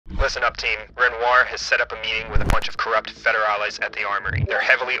Listen up, team. Renoir has set up a meeting with a bunch of corrupt Federal allies at the Armory. They're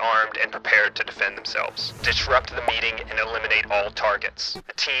heavily armed and prepared to defend themselves. Disrupt the meeting and eliminate all targets.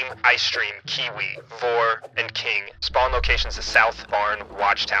 Team Ice Stream, Kiwi, Vor, and King. Spawn locations the South Barn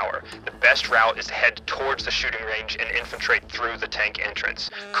Watchtower. The best route is to head towards the shooting range and infiltrate through the tank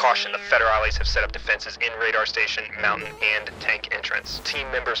entrance. Caution, the Federal allies have set up defenses in radar station, mountain, and tank entrance. Team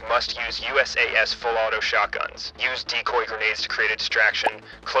members must use USAS full auto shotguns. Use decoy grenades to create a distraction.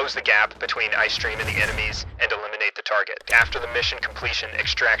 Close the gap between Ice Stream and the enemies, and eliminate the target. After the mission completion,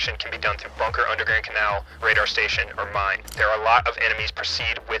 extraction can be done through bunker, underground canal, radar station, or mine. There are a lot of enemies.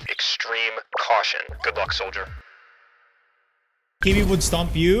 Proceed with extreme caution. Good luck, soldier. Kiwi would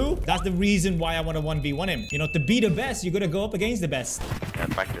stomp you. That's the reason why I want to 1v1 him. You know, to be the best, you gotta go up against the best. Yeah,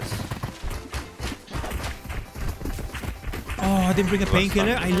 practice. Oh, I didn't bring a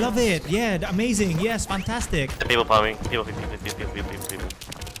painkiller. I love it. Yeah, amazing. Yes, fantastic. The people following. People.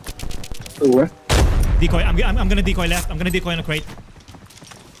 Where? Decoy. I'm gonna decoy left. I'm gonna decoy on a crate.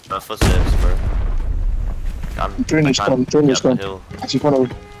 No footsteps, bro. Train is gone. Actually, follow.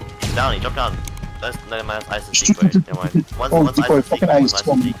 Down, he dropped down. That's no man, ice is decoy. Never mind. Once decoy, ice is fucking decoy, ice, ice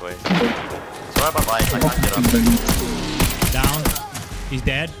is decoy. Sorry about ice, I can't get up. Down. He's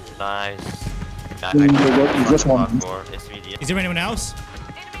dead. Nice. He's just one. Is there anyone else?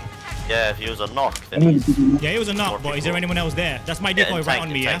 Yeah, if he was a knock, then he's... Yeah, he was a knock, but is there anyone else there? That's my decoy right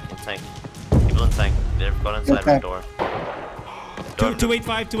on me, yeah? In tank. People in tank. They've gone inside the door.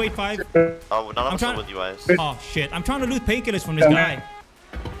 285. Oh, none of us are with you guys. Oh shit, I'm trying to loot painkillers from this guy.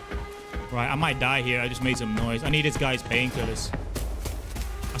 Right, I might die here. I just made some noise. I need this guy's painkillers.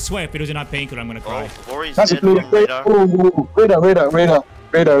 I swear, if it doesn't have painkiller, I'm gonna cry. Rory's dead from radar.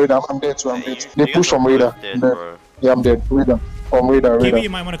 Radar. I'm dead too. I'm dead. They push from radar. Yeah, I'm dead. Radar. From radar. Kiwi, you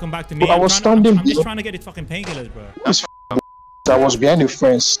might want to come back to me. I was standing. I'm just trying to get his fucking painkillers, bro. I was behind the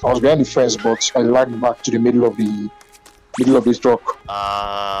fence. But I lagged back to the middle of this truck.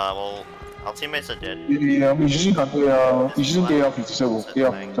 Well, our teammates are dead. Yeah, he's using AR-57.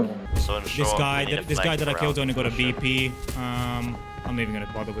 Yeah. So this guy that I killed only got a BP. I'm not even gonna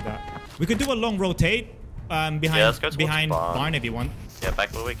bother with that. We could do a long rotate behind barn if you want. Yeah,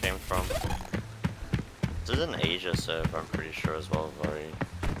 back where we came from. This is in Asia, so I'm pretty sure as well.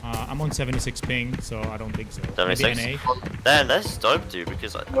 I'm on 76 ping, so I don't think so. 76? Damn, that's dope, dude,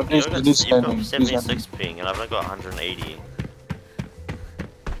 because you've got 76 ping and I've only got 180.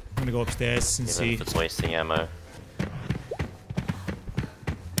 I'm gonna go upstairs and see if it's wasting ammo.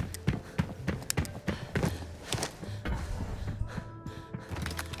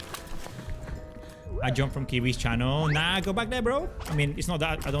 I jumped from Kiwi's channel. Nah, go back there, bro. I mean, it's not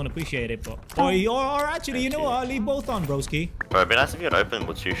that I don't appreciate it, but... Or actually, you know what? I'll leave both on, broski. Bro, it'd be nice if you could open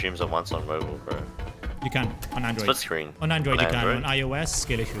with 2 streams at once on mobile, bro. You can, on Android. Split screen. On Android you can, on iOS,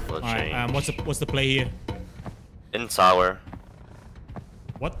 skill issue. Alright, what's the play here? In tower.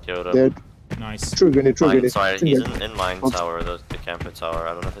 What? Dead. Nice. True, sorry, he's in mine tower, the camper tower.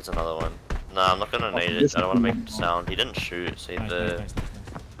 I don't know if it's another one. Nah, I'm not gonna nade it. I don't want to make sound. He didn't shoot, so nice.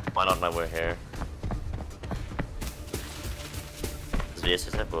 Why not know we're here? Does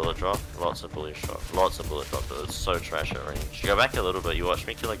VSS have bullet drop? Lots of bullet drop. But it's so trash at range. You go back a little bit, you watch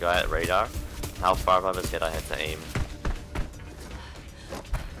me kill a guy at radar. How far above his head I had to aim.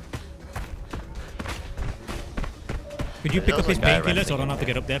 Could you pick up his painkillers so I don't have to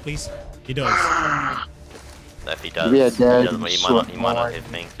get up there, please? He does. If he does, he might not hit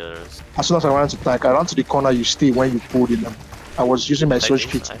painkillers. As soon as I ran to tank, I ran to the corner you stay when you pulled in them. I was using my search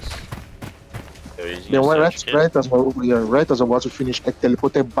kit. Then right as I was about to finish, I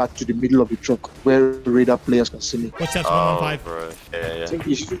teleported back to the middle of the truck where radar players can see me. What's that? 115? Bro. Yeah. I think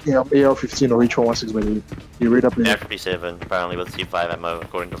he's shooting AR-15 or H116 by the way. The radar player. AR-57, apparently with C5 ammo,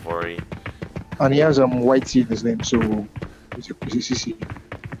 according to Vory. And he has white T in his name, so it's a CC.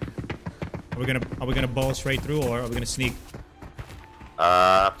 Are we gonna ball straight through or are we gonna sneak?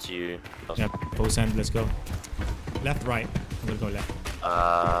 Up to you. Yeah, post end, let's go. Left, right. I'm gonna go left.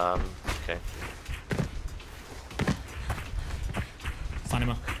 Okay.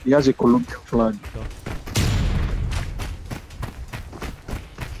 Anima. He has a Colombian flag. Go.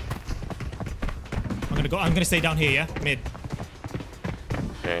 I'm gonna stay down here, yeah? Mid.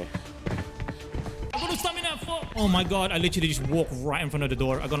 Okay. I got no stamina for... Oh my god, I literally just walked right in front of the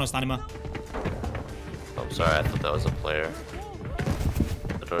door. I got no stamina. I'm sorry, I thought that was a player.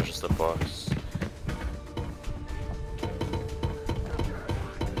 The door's just a box.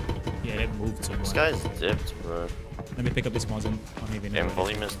 Yeah, it moved somewhere. This guy's dipped, bro. Let me pick up this Mosin.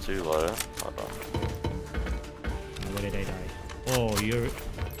 Volume is too low. Hold on. Where did I die? Oh, you're...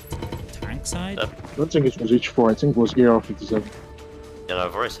 tank side? I don't think it was H4, I think it was AR-57. Yeah, no,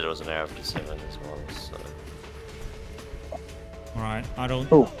 I've already said it was an AR-57 as well, so... Alright, I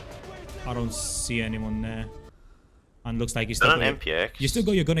don't see anyone there. And looks like you still got MPX. You still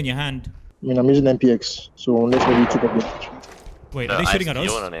got your gun in your hand. I mean, I'm using MPX, so unless maybe you took a bit. Wait, No, are they shooting at us?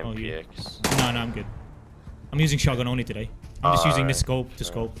 you're on an MPX. No, I'm good. I'm using shotgun only today. I'm just using this scope to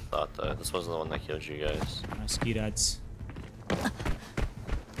scope. Thought that. This wasn't the one that killed you guys. Ski dads.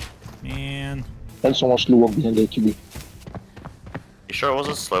 Man. And someone slow walk behind the QB. You sure it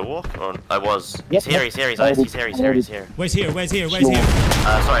wasn't slow walk? Or I was. Yep, He's here, he's here. Where's here?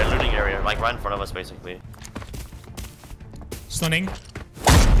 Sorry, looting area, like right in front of us basically. Stunning.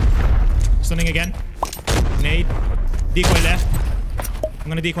 Stunning again. Nade. Decoy left. I'm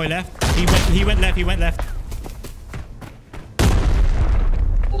gonna decoy left. He went left.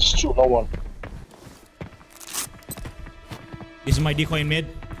 It's true, no one. This is my decoy in mid.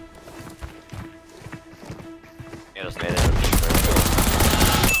 Yeah, just made it.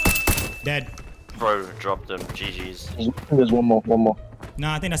 Dead. Bro, dropped them. GG's. There's one more.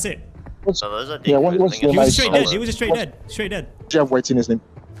 Nah, I think that's it. So those are Yeah, what's decoys. He was straight dead. He was straight dead. Do you have white in his name?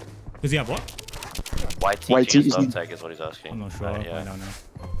 Does he have what? YT is what he's asking. I'm not sure. Yeah. I don't know.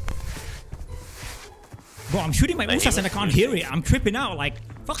 Bro, I'm shooting my USAS and I can't hear it. I'm tripping out. Like,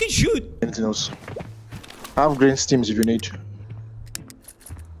 fucking shoot. Anything else? I have green steams if you need.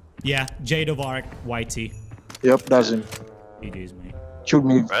 Yeah, Jadovark, YT. Yep, that's him. GG's, mate. Killed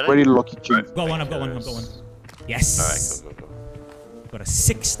me. Ready? Very lucky kill. I've got one. Yes. Alright, go. Got a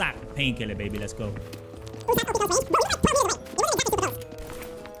 6-stack painkiller, baby. Let's go. We're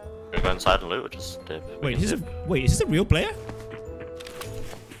going inside and loot, or just Wait, is this a real player?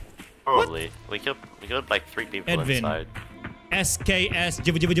 Probably. We killed like 3 people Edwin. inside. SKS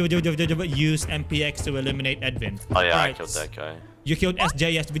used MPX to eliminate Edwin. Oh yeah, I Alright. killed that guy. You killed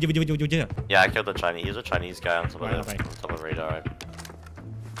SJS. Yeah, I killed the Chinese. He was a Chinese guy on top of Right, the okay. on top of radar.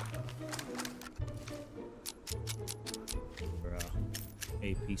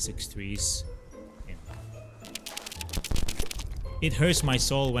 AP63s. It hurts my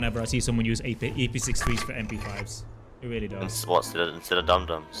soul whenever I see someone use AP63s for MP5s. It really does. Instead of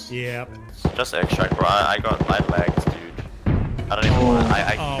dum-dums. Yeah. Just extract, bro. I lagged, dude. I don't even want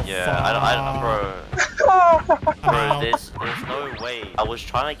bro, there's no way. I was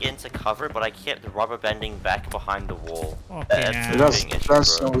trying to get into cover, but I kept rubber bending back behind the wall. Okay, That's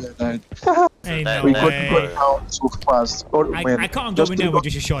so weird. Ain't no We way. got out so fast. Oh, man. I can't go in there with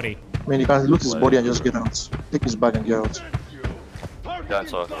just a shotty. Man, you can loot his body and just get out. Take his bag and get out. We don't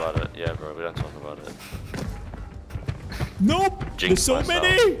talk about it. Yeah, bro, we don't talk about it. Nope! Jinx There's so myself.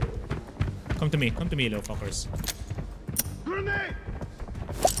 many! Come to me, little fuckers.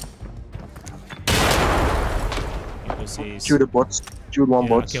 Kill the bots. Killed one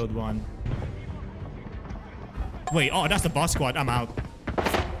bot. I killed one. Wait, oh, that's the boss squad. I'm out.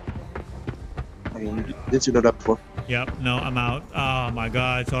 I mean, didn't see that before. Yep, no, I'm out. Oh my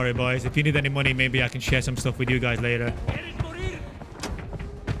god, sorry boys. If you need any money, maybe I can share some stuff with you guys later.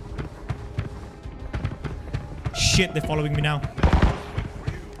 Shit, they're following me now.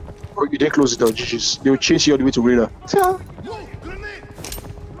 Oh, you didn't close it out, GG's. They will chase you all the way to radar.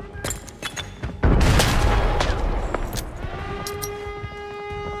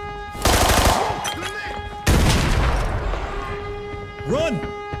 Run!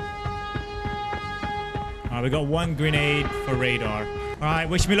 Alright, we got 1 grenade for radar. Alright,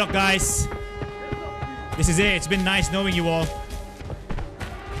 wish me luck, guys. This is it. It's been nice knowing you all.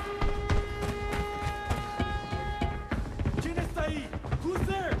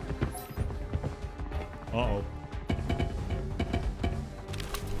 Uh-oh.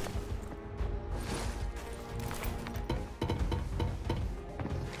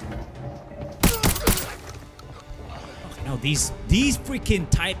 Now these freaking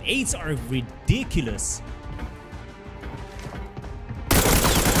Type 8s are ridiculous. I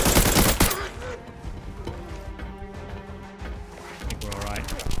think we're alright. I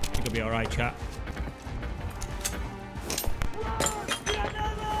think we'll be alright, chat.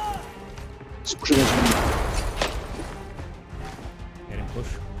 Get him push.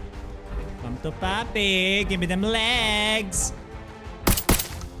 Come to papi, give me them legs.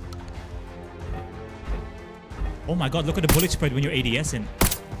 Oh my god, look at the bullet spread when you're ADSing.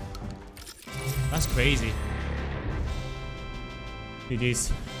 That's crazy.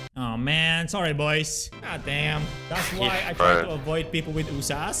 GG's. Oh man, sorry boys. God damn. That's why I try to avoid people with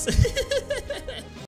USAS.